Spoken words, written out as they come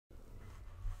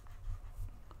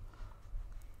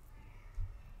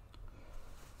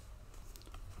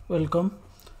Welcome.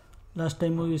 Last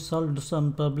time we solved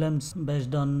some problems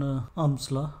based on Ohm's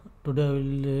law. Today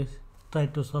we will try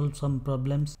to solve some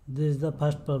problems. This is the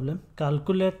first problem.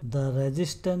 Calculate the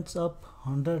resistance of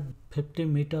 150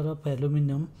 meter of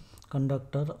aluminum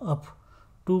conductor of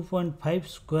 2.5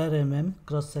 square mm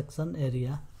cross section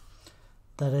area.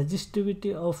 The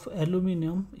resistivity of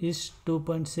aluminum is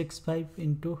 2.65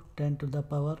 into 10 to the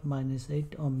power minus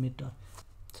 8 ohm meter.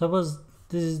 Suppose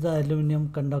this is the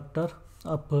aluminum conductor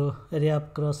of area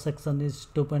of cross section is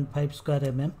 2.5 square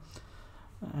mm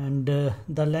and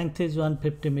the length is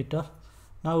 150 meter.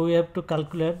 Now we have to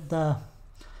calculate the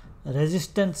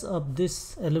resistance of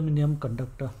this aluminum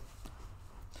conductor.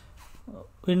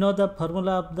 We know the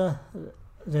formula of the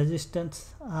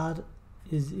resistance R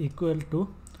is equal to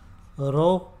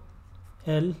rho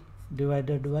L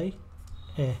divided by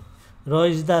A. Rho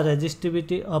is the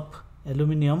resistivity of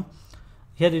aluminum.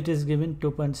 Here it is given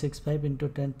 2.65 into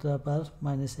 10 to the power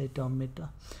minus 8 ohm meter.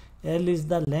 L is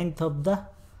the length of the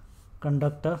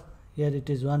conductor. Here it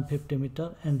is 150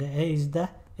 meter and A is the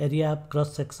area of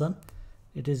cross section.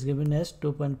 It is given as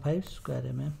 2.5 square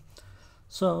mm.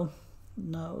 So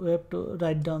now we have to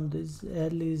write down this.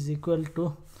 L is equal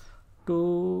to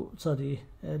L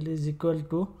is equal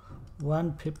to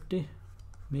 150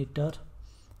 meter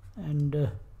and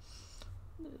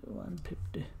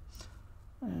 150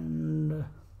 and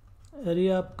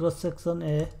area of cross section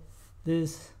A,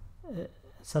 this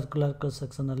circular cross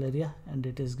sectional area, and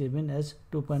it is given as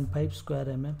 2.5 square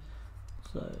mm.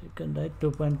 So you can write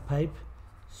 2.5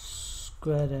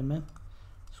 square mm,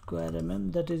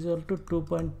 that is equal to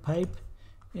 2.5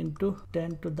 into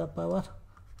 10 to the power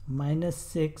minus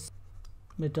 6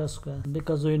 meter square,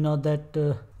 because we know that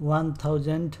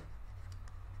 1000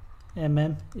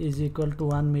 mm is equal to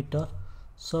 1 meter.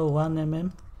 So 1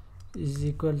 mm is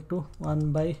equal to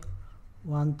 1 by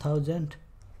 1000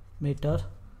 meter,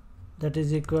 that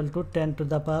is equal to 10 to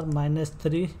the power minus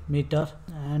 3 meter,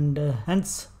 and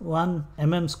hence 1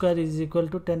 mm square is equal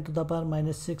to 10 to the power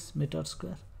minus 6 meter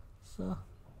square. So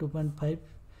 2.5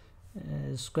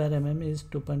 square mm is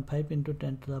 2.5 into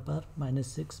 10 to the power minus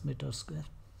 6 meter square,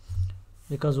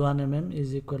 because 1 mm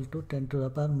is equal to 10 to the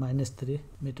power minus 3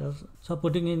 meters. So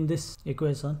putting in this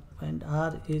equation, find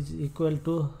R is equal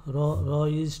to rho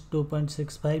is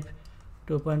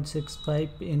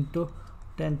 2.65 into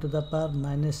 10 to the power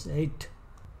minus 8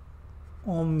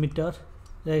 ohm meter.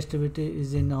 Resistivity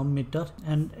is in ohm meter.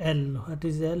 And L, what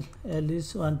is L? L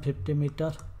is 150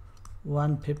 meter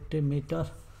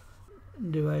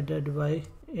divided by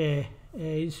A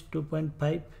is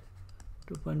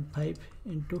 2.5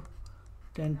 into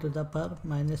 10 to the power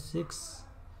minus 6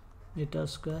 meter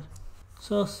square.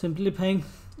 So simplifying,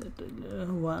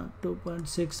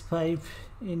 2.65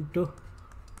 into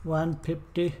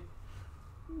 150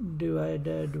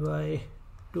 divided by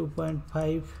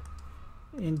 2.5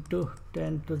 into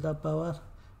 10 to the power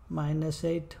minus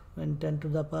 8. When 10 to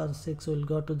the power 6 will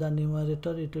go to the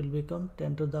numerator, it will become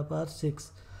 10 to the power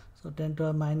 6. So 10 to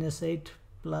the minus 8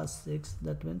 plus 6,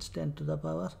 that means 10 to the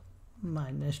power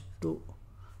minus 2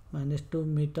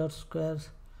 meter square.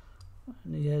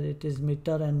 And here it is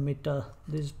meter and meter,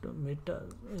 this 2 meter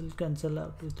will cancel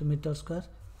out with meter square.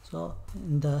 So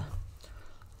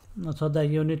the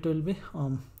unit will be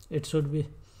ohm. It should be,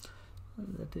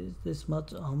 that is this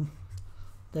much ohm,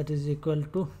 that is equal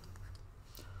to,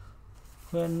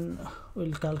 when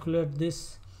we'll calculate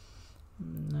this,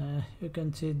 you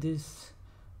can see this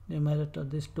numerator,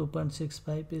 this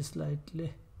 2.65 is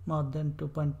slightly more than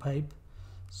 2.5,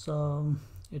 so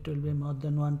it will be more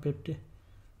than 150.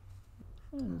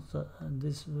 So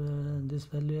this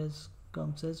value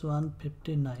comes as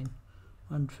 159,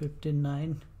 and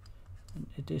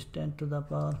it is 10 to the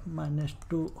power minus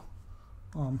 2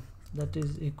 ohm, that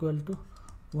is equal to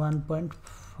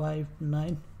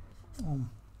 1.59 ohm.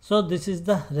 So this is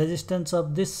the resistance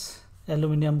of this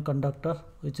aluminum conductor,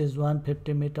 which is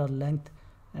 150 meter length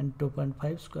and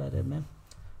 2.5 square mm.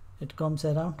 It comes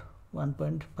around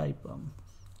 1.5 ohm,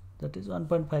 that is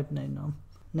 1.59 ohm.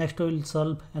 Next we will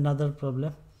solve another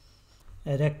problem.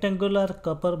 A rectangular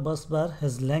copper bus bar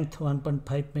has length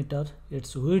 1.5 meter.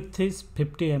 Its width is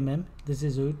 50 mm. This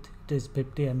is width, it is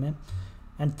 50 mm.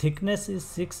 And thickness is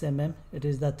 6 mm. It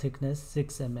is the thickness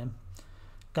 6 mm.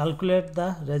 Calculate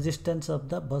the resistance of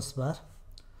the bus bar.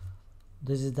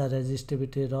 This is the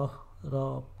resistivity rho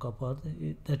of copper,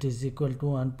 that is equal to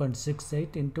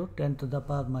 1.68 into 10 to the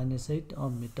power minus 8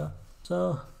 ohm meter.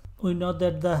 So we know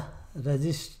that the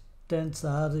resistance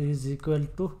R is equal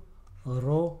to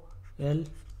rho L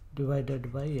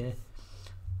divided by A.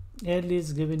 L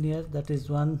is given here, that is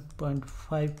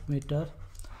 1.5 meter,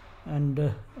 and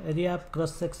area of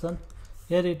cross section,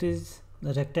 here it is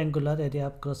the rectangular area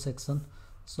of cross section.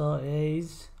 So A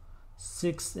is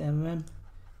 6 mm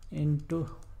into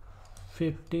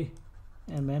 50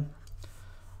 mm.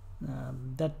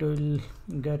 That will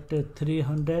get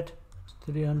 300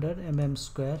 mm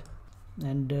square,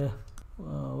 and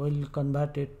we'll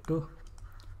convert it to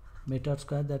meter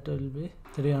square. That will be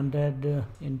 300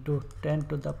 into 10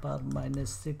 to the power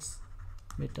minus 6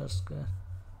 meter square.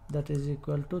 That is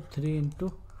equal to 3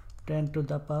 into 10 to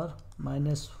the power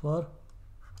minus 4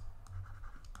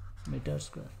 meter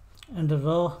square. And the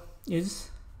rho is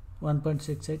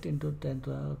 1.68 into 10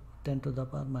 to the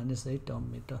power minus 8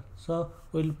 ohm meter. So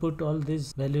we'll put all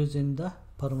these values in the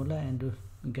formula and we'll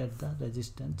get the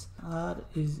resistance. R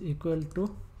is equal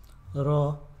to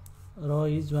rho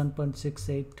is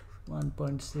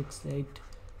 1.68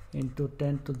 into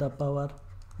 10 to the power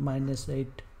minus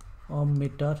 8 ohm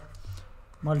meter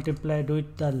multiplied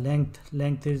with the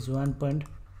length is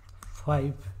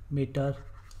 1.5 meter,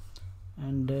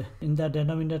 and in the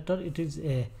denominator it is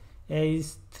A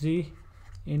is 3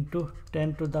 into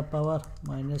 10 to the power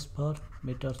minus 4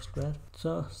 meter square.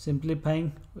 So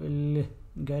simplifying we'll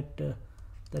get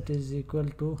that is equal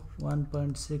to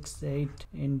 1.68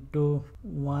 into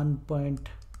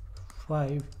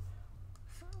 1.5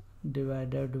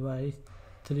 divided by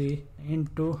 3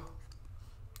 into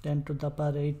 10 to the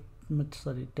power 10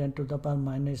 to the power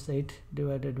minus 8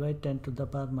 divided by 10 to the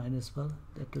power minus 4.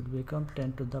 That will become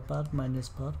 10 to the power minus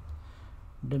 4.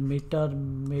 The meter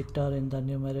in the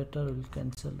numerator will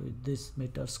cancel with this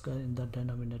meter square in the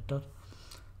denominator.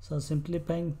 So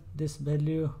simplifying this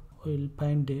value, we will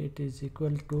find it is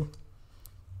equal to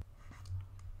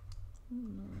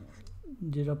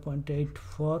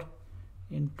 0.84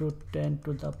 into 10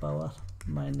 to the power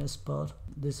minus 4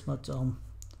 this much ohm.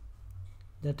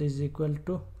 That is equal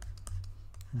to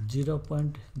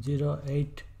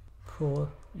 0.084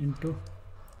 into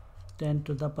 10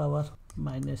 to the power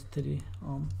minus 3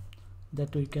 ohm.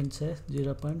 That we can say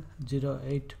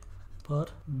 0.08 per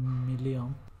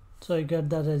milliohm. So I get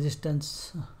the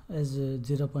resistance as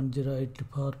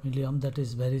 0.084 milliohm. That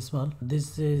is very small.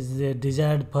 This is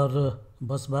desired for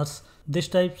bus bars. These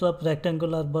types of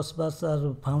rectangular bus bars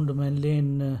are found mainly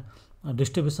in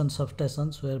distribution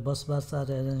substations, where bus bars are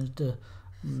arranged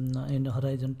in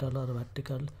horizontal or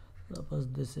vertical. Suppose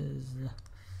this is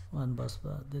one bus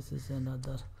bar, this is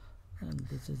another, and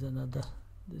this is another.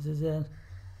 This is an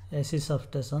AC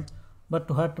substation, but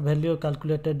what value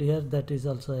calculated here, that is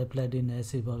also applied in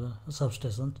AC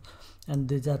substations. And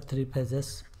these are 3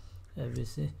 phases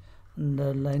ABC, and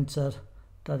the lines are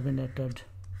terminated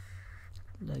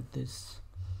like this,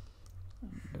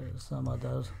 and some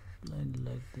other line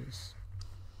like this.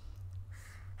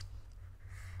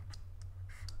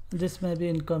 This may be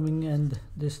incoming and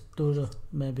this two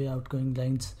may be outgoing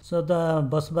lines. So the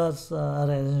bus bars are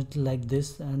arranged like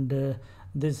this, and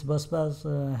these bus bars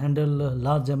handle a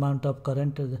large amount of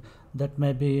current that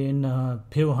may be in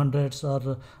few hundreds,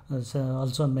 or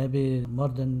also maybe more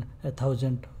than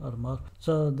 1,000 or more.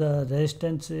 So the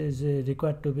resistance is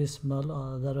required to be small,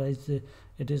 otherwise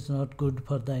it is not good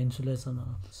for the insulation.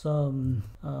 So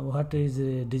what is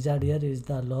desired here is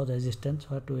the low resistance,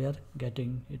 what we are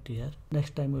getting it here.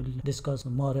 Next time we will discuss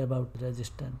more about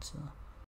resistance.